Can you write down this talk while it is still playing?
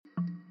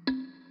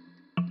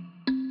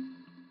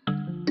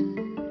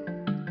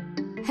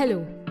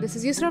Hello, this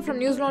is Yusra from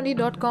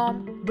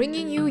newslaundry.com,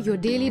 bringing you your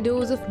daily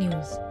dose of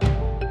news.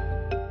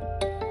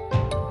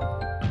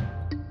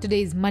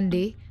 Today is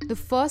Monday, the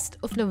 1st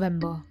of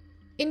November.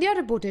 India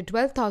reported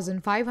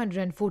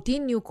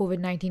 12,514 new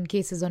COVID-19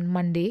 cases on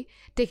Monday,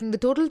 taking the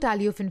total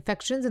tally of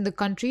infections in the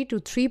country to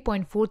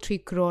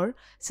 3.43 crore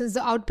since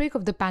the outbreak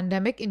of the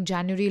pandemic in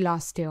January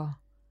last year.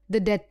 The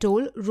death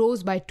toll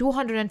rose by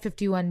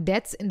 251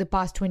 deaths in the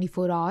past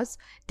 24 hours,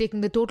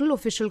 taking the total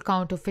official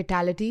count of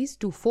fatalities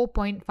to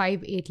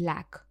 4.58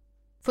 lakh.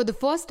 For the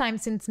first time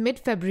since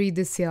mid-February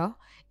this year,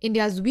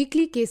 India's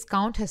weekly case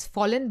count has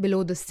fallen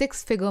below the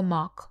six-figure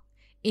mark.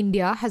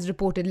 India has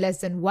reported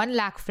less than 1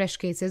 lakh fresh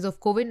cases of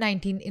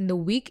COVID-19 in the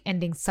week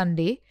ending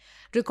Sunday,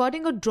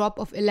 recording a drop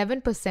of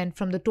 11%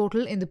 from the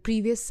total in the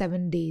previous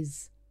 7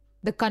 days.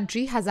 The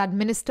country has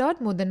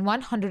administered more than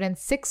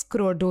 106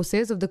 crore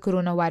doses of the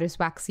coronavirus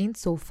vaccine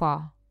so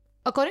far.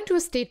 According to a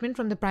statement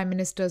from the Prime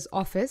Minister's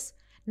office,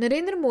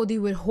 Narendra Modi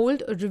will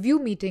hold a review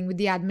meeting with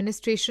the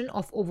administration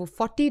of over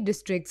 40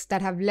 districts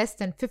that have less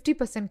than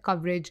 50%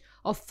 coverage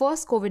of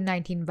first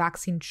COVID-19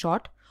 vaccine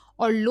shot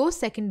or low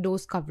second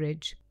dose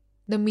coverage.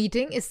 The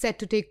meeting is set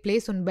to take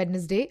place on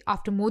Wednesday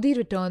after Modi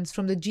returns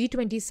from the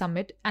G20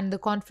 summit and the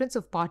Conference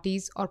of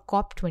Parties or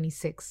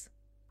COP26.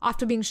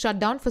 After being shut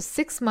down for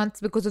 6 months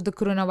because of the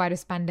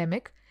coronavirus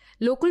pandemic,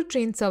 local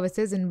train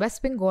services in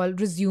West Bengal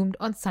resumed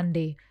on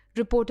Sunday,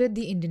 reported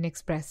the Indian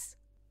Express.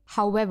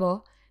 However,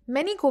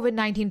 many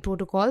COVID-19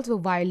 protocols were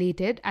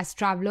violated as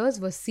travellers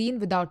were seen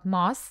without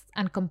masks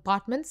and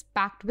compartments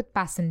packed with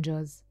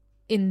passengers.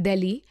 In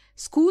Delhi,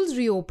 schools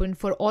reopened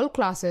for all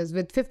classes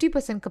with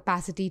 50%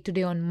 capacity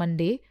today on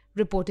Monday,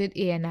 reported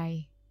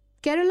ANI.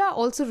 Kerala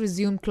also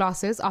resumed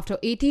classes after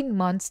 18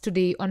 months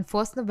today on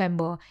 1st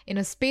November in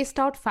a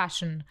spaced-out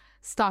fashion,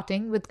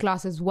 starting with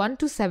classes 1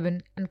 to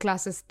 7 and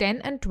classes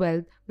 10 and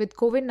 12 with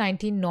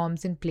COVID-19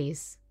 norms in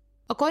place.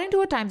 According to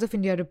a Times of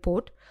India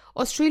report,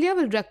 Australia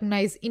will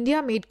recognise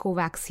India-made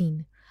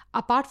Covaxin,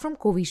 apart from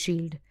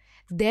Covishield,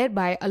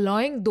 thereby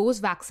allowing those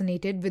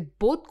vaccinated with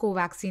both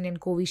Covaxin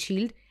and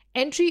Covishield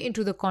entry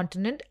into the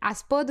continent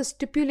as per the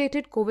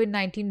stipulated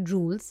COVID-19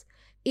 rules,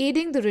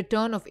 aiding the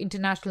return of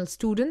international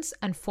students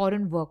and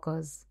foreign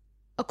workers.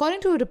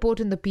 According to a report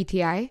in the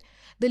PTI,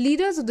 the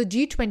leaders of the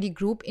G20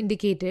 group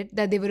indicated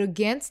that they were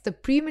against the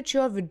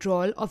premature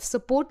withdrawal of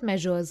support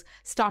measures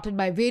started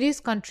by various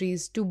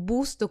countries to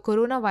boost the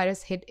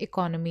coronavirus-hit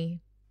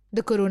economy.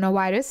 The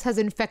coronavirus has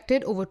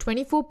infected over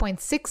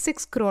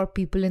 24.66 crore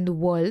people in the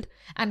world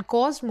and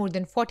caused more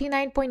than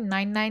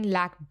 49.99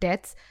 lakh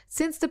deaths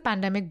since the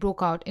pandemic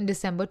broke out in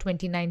December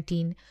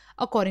 2019,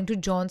 according to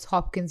Johns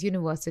Hopkins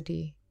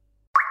University.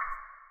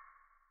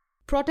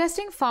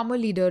 Protesting farmer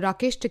leader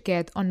Rakesh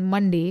Tikait on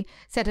Monday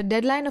set a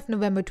deadline of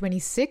November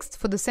 26th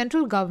for the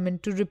central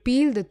government to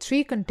repeal the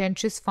 3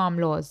 contentious farm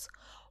laws,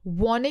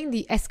 warning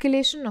the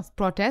escalation of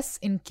protests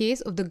in case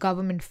of the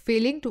government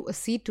failing to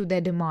accede to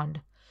their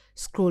demand,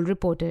 Scroll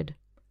reported.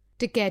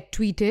 Tikait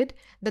tweeted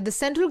that the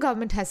central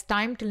government has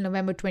time till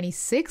November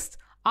 26th.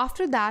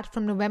 After that,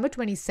 from November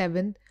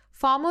 27th,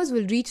 farmers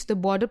will reach the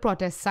border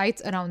protest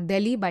sites around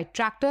Delhi by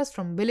tractors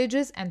from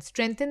villages and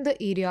strengthen the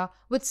area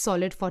with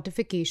solid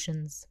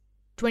fortifications.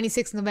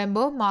 26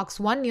 November marks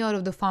 1 year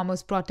of the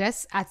farmers'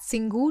 protests at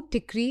Singhu,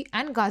 Tikri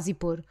and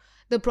Ghazipur,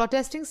 the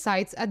protesting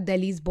sites at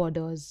Delhi's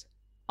borders.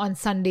 On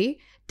Sunday,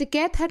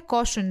 Tikait had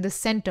cautioned the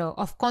centre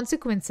of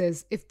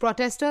consequences if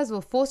protesters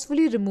were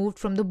forcefully removed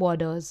from the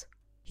borders.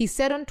 He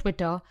said on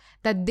Twitter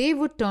that they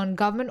would turn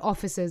government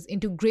offices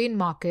into grain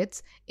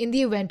markets in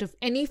the event of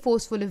any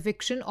forceful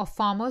eviction of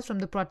farmers from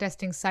the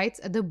protesting sites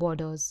at the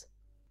borders.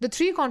 The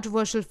 3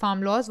 controversial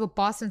farm laws were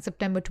passed in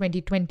September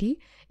 2020,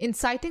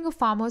 inciting a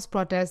farmers'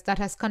 protest that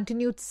has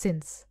continued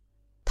since.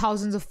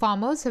 Thousands of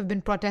farmers have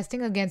been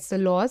protesting against the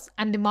laws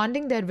and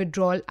demanding their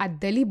withdrawal at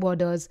Delhi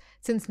borders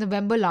since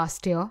November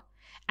last year,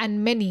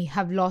 and many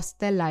have lost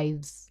their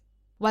lives.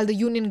 While the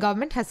union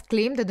government has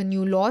claimed that the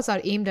new laws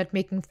are aimed at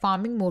making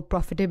farming more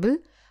profitable,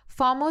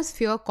 farmers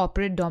fear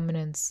corporate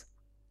dominance.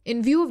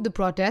 In view of the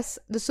protests,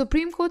 the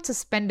Supreme Court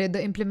suspended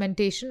the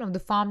implementation of the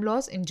farm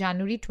laws in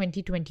January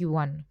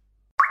 2021.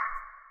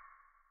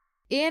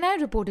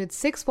 ANI reported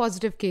 6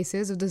 positive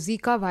cases of the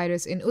Zika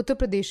virus in Uttar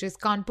Pradesh's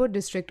Kanpur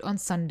district on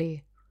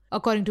Sunday.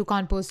 According to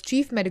Kanpur's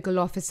Chief Medical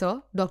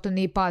Officer, Dr.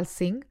 Nepal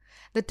Singh,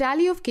 the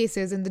tally of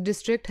cases in the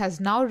district has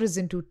now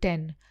risen to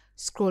 10,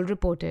 Scroll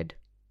reported.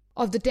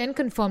 Of the 10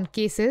 confirmed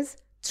cases,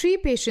 3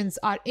 patients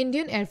are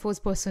Indian Air Force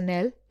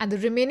personnel and the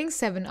remaining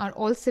 7 are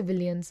all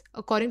civilians,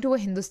 according to a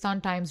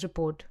Hindustan Times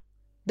report.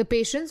 The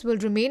patients will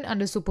remain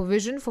under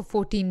supervision for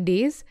 14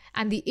 days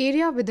and the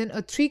area within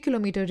a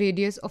 3-kilometer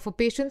radius of a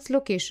patient's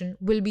location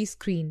will be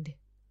screened.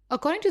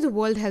 According to the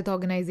World Health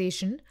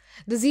Organization,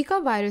 the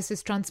Zika virus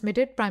is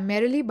transmitted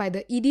primarily by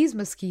the Aedes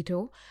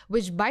mosquito,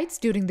 which bites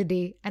during the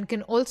day and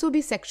can also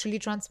be sexually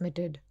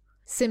transmitted.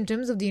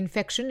 Symptoms of the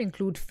infection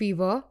include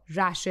fever,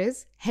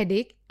 rashes,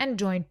 headache, and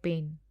joint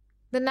pain.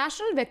 The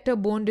National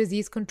Vector-Borne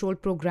Disease Control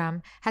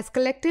Program has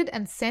collected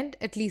and sent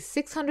at least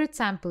 600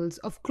 samples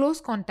of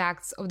close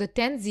contacts of the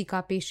 10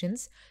 Zika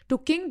patients to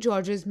King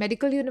George's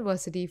Medical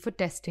University for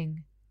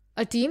testing.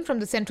 A team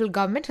from the central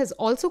government has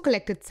also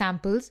collected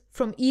samples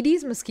from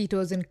Aedes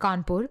mosquitoes in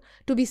Kanpur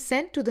to be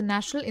sent to the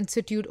National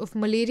Institute of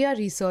Malaria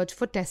Research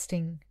for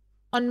testing.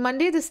 On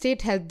Monday, the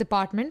State Health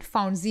Department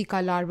found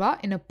Zika larvae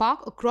in a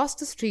park across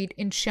the street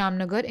in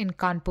Shyamnagar in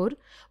Kanpur,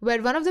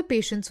 where one of the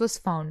patients was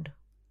found.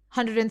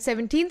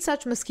 117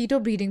 such mosquito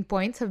breeding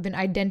points have been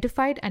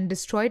identified and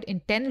destroyed in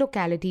 10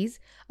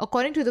 localities,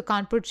 according to the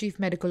Kanpur Chief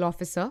Medical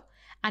Officer,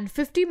 and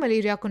 50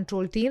 malaria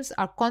control teams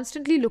are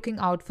constantly looking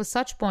out for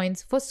such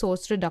points for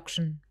source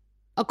reduction.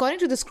 According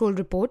to the Scroll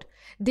report,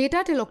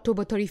 data till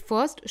October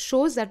 31st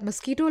shows that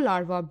mosquito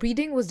larva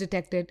breeding was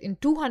detected in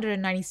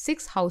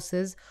 296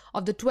 houses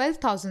of the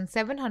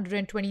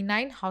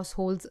 12,729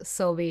 households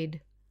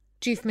surveyed.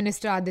 Chief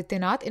Minister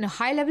Adityanath, in a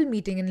high-level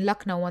meeting in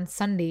Lucknow on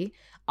Sunday,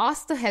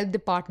 asked the health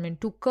department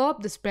to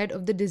curb the spread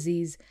of the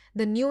disease,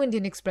 the New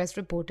Indian Express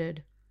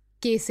reported.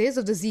 Cases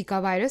of the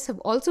Zika virus have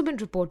also been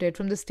reported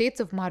from the states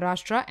of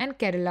Maharashtra and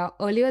Kerala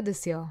earlier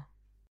this year.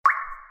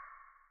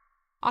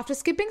 After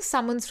skipping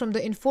summons from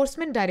the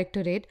Enforcement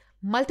Directorate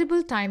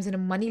multiple times in a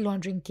money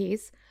laundering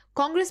case,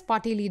 Congress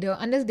party leader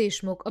Anil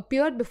Deshmukh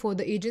appeared before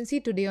the agency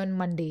today on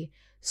Monday,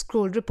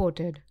 Scroll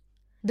reported.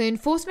 The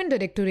Enforcement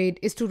Directorate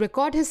is to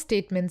record his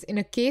statements in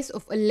a case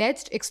of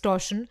alleged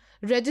extortion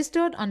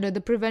registered under the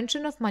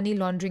Prevention of Money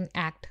Laundering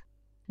Act.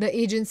 The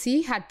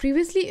agency had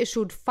previously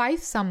issued 5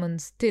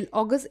 summons till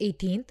August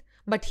 18th,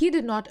 but he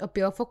did not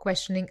appear for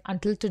questioning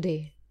until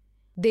today.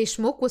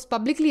 Deshmukh was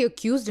publicly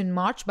accused in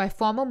March by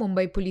former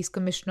Mumbai Police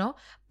Commissioner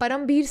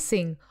Parambir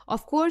Singh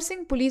of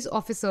coercing police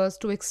officers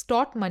to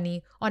extort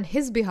money on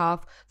his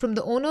behalf from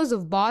the owners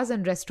of bars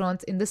and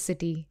restaurants in the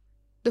city.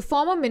 The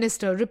former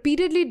minister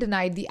repeatedly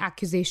denied the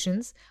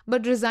accusations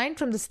but resigned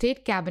from the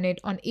state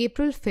cabinet on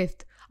April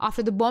 5th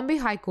after the Bombay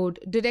High Court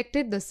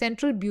directed the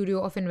Central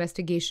Bureau of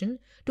Investigation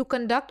to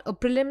conduct a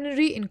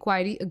preliminary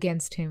inquiry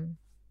against him.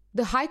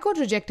 The High Court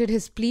rejected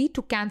his plea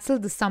to cancel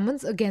the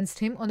summons against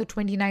him on the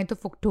 29th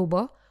of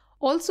October,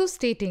 also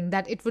stating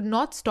that it would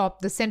not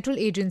stop the central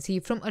agency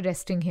from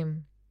arresting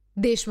him.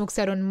 Deshmukh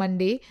said on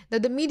Monday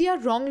that the media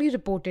wrongly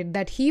reported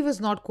that he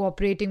was not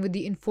cooperating with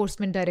the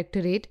Enforcement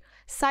Directorate,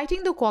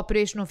 citing the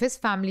cooperation of his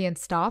family and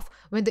staff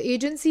when the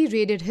agency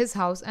raided his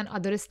house and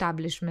other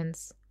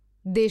establishments.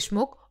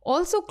 Deshmukh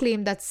also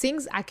claimed that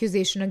Singh's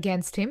accusation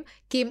against him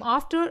came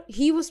after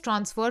he was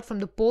transferred from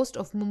the post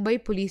of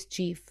Mumbai Police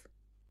Chief.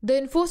 The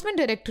Enforcement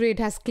Directorate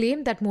has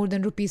claimed that more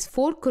than Rs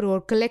 4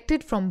 crore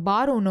collected from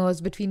bar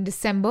owners between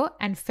December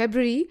and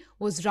February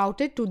was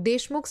routed to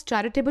Deshmukh's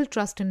charitable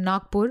trust in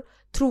Nagpur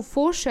through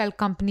 4 shell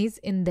companies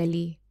in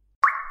Delhi.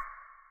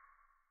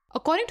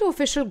 According to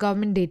official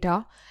government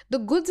data, the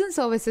goods and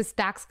services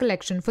tax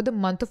collection for the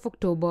month of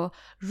October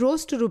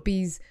rose to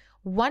Rs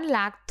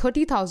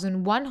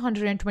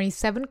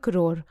 1,30,127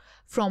 crore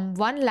from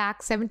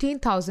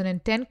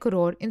 1,17,010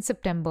 crore in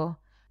September,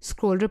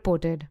 Scroll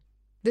reported.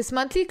 This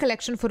monthly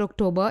collection for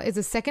October is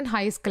the second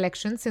highest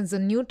collection since the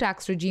new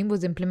tax regime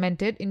was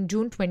implemented in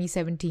June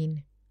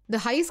 2017. The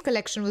highest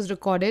collection was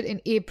recorded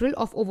in April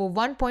of over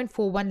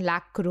 1.41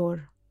 lakh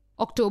crore.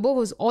 October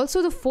was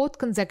also the 4th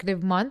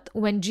consecutive month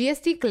when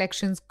GST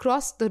collections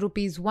crossed the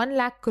Rs 1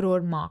 lakh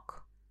crore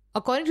mark.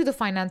 According to the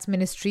Finance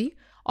Ministry,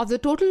 of the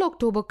total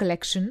October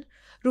collection,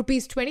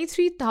 Rs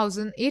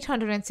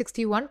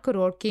 23,861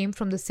 crore came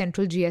from the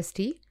central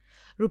GST,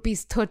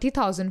 Rs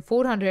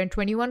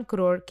 30,421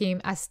 crore came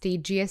as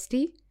state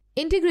GST.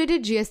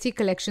 Integrated GST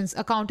collections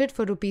accounted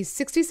for Rs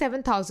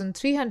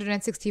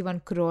 67,361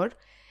 crore,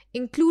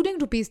 including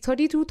Rs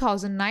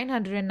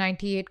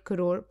 32,998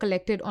 crore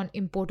collected on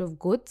import of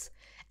goods,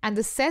 and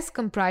the cess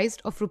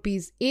comprised of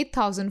Rs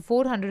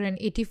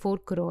 8,484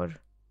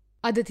 crore.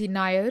 Aditi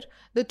Nair,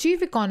 the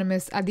chief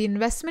economist at the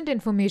Investment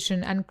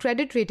Information and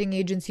Credit Rating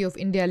Agency of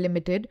India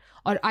Limited,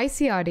 or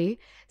ICRA,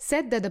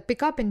 said that the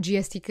pickup in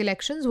GST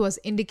collections was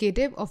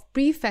indicative of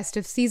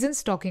pre-festive season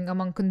stocking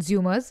among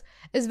consumers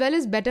as well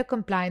as better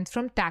compliance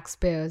from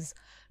taxpayers,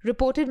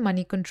 reported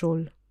Money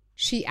Control.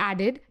 She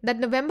added that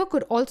November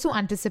could also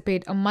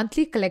anticipate a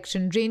monthly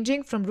collection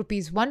ranging from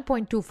Rs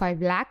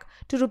 1.25 lakh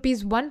to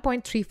Rs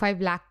 1.35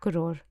 lakh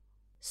crore.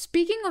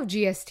 Speaking of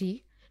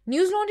GST,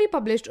 News Laundry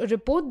published a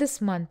report this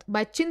month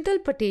by Chintal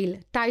Patel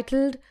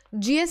titled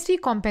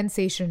GST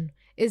Compensation.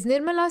 Is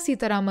Nirmala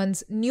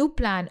Sitharaman's new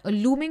plan a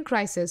looming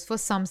crisis for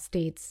some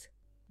states?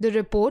 The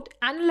report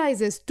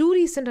analyzes 2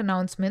 recent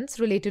announcements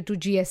related to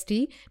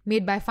GST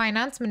made by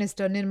Finance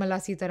Minister Nirmala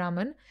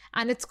Sitharaman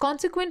and its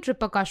consequent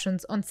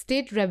repercussions on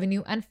state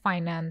revenue and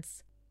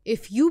finance.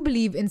 If you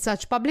believe in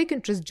such public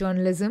interest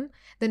journalism,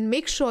 then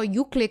make sure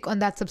you click on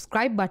that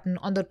subscribe button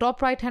on the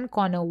top right-hand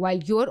corner while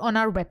you're on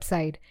our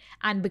website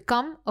and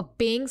become a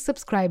paying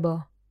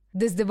subscriber.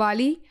 This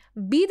Diwali,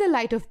 be the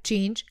light of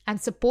change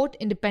and support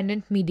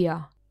independent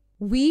media.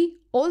 We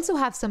also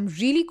have some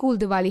really cool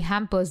Diwali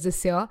hampers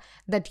this year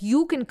that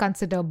you can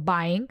consider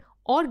buying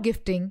or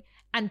gifting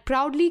and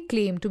proudly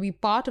claim to be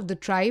part of the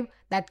tribe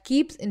that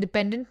keeps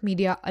independent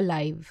media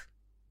alive.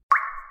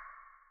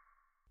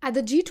 At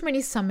the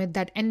G20 summit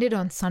that ended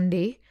on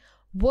Sunday,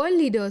 world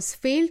leaders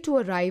failed to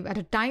arrive at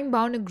a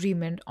time-bound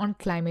agreement on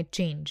climate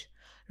change,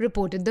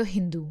 reported The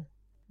Hindu.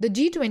 The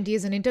G20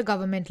 is an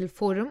intergovernmental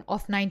forum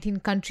of 19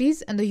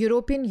 countries and the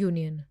European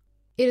Union.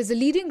 It is a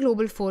leading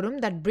global forum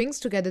that brings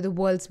together the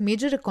world's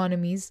major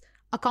economies,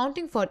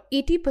 accounting for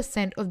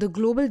 80% of the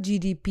global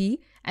GDP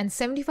and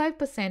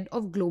 75%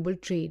 of global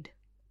trade.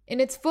 In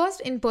its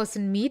first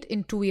in-person meet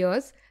in 2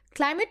 years,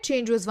 climate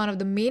change was one of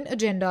the main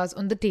agendas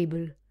on the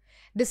table.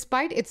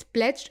 Despite its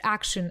pledged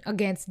action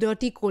against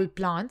dirty coal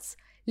plants,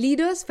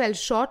 leaders fell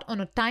short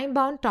on a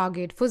time-bound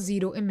target for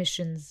zero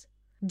emissions.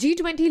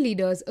 G20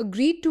 leaders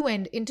agreed to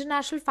end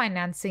international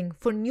financing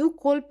for new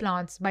coal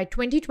plants by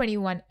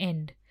 2021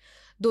 end,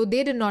 though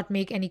they did not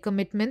make any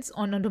commitments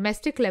on a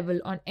domestic level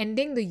on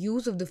ending the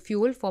use of the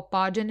fuel for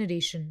power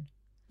generation.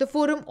 The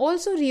forum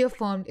also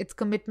reaffirmed its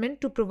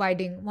commitment to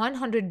providing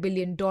 $100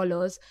 billion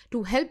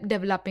to help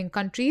developing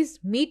countries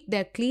meet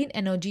their clean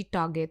energy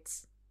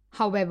targets.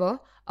 However,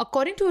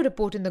 according to a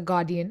report in The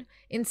Guardian,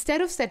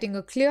 instead of setting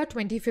a clear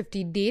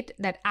 2050 date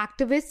that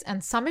activists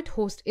and summit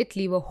host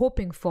Italy were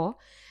hoping for,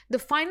 the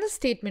final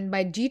statement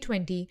by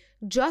G20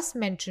 just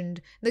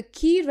mentioned the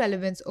key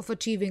relevance of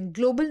achieving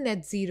global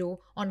net zero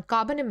on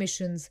carbon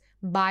emissions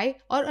by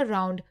or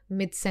around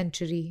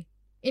mid-century.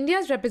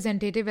 India's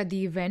representative at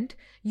the event,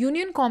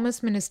 Union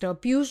Commerce Minister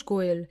Piyush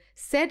Goyal,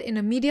 said in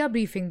a media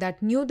briefing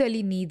that New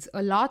Delhi needs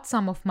a large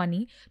sum of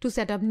money to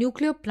set up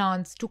nuclear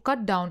plants to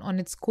cut down on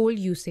its coal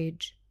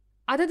usage.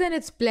 Other than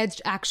its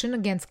pledged action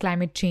against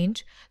climate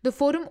change, the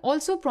forum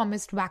also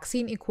promised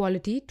vaccine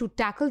equality to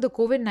tackle the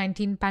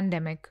COVID-19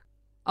 pandemic.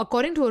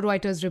 According to a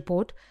Reuters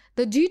report,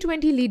 the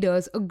G20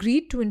 leaders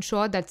agreed to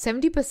ensure that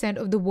 70%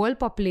 of the world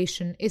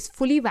population is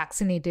fully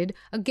vaccinated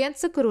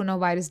against the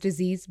coronavirus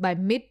disease by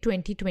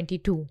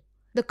mid-2022.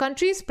 The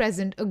countries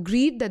present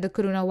agreed that the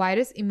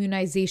coronavirus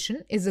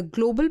immunization is a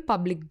global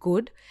public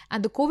good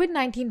and the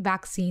COVID-19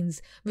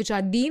 vaccines, which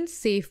are deemed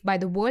safe by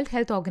the World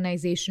Health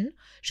Organization,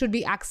 should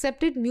be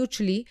accepted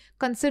mutually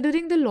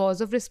considering the laws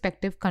of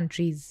respective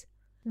countries.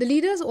 The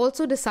leaders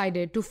also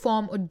decided to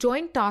form a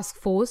joint task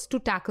force to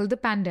tackle the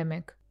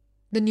pandemic.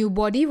 The new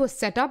body was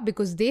set up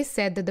because they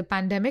said that the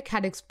pandemic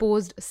had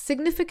exposed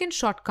significant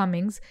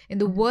shortcomings in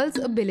the world's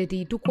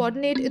ability to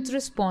coordinate its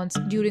response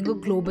during a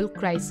global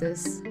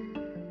crisis.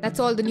 That's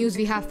all the news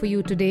we have for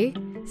you today.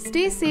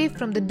 Stay safe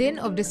from the din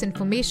of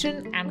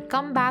disinformation and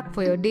come back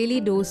for your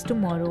daily dose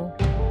tomorrow.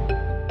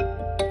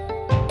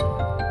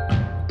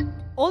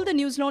 All the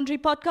News Laundry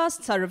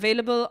podcasts are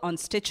available on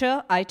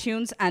Stitcher,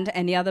 iTunes, and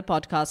any other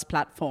podcast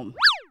platform.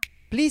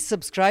 Please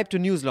subscribe to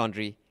News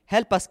Laundry.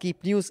 Help us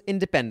keep news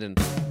independent.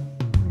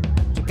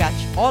 To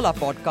catch all our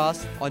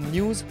podcasts on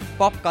news,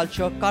 pop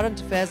culture, current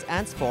affairs,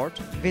 and sport,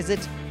 visit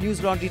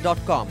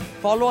newslaundry.com.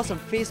 Follow us on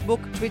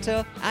Facebook,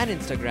 Twitter, and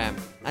Instagram,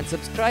 and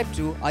subscribe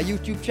to our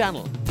YouTube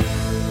channel.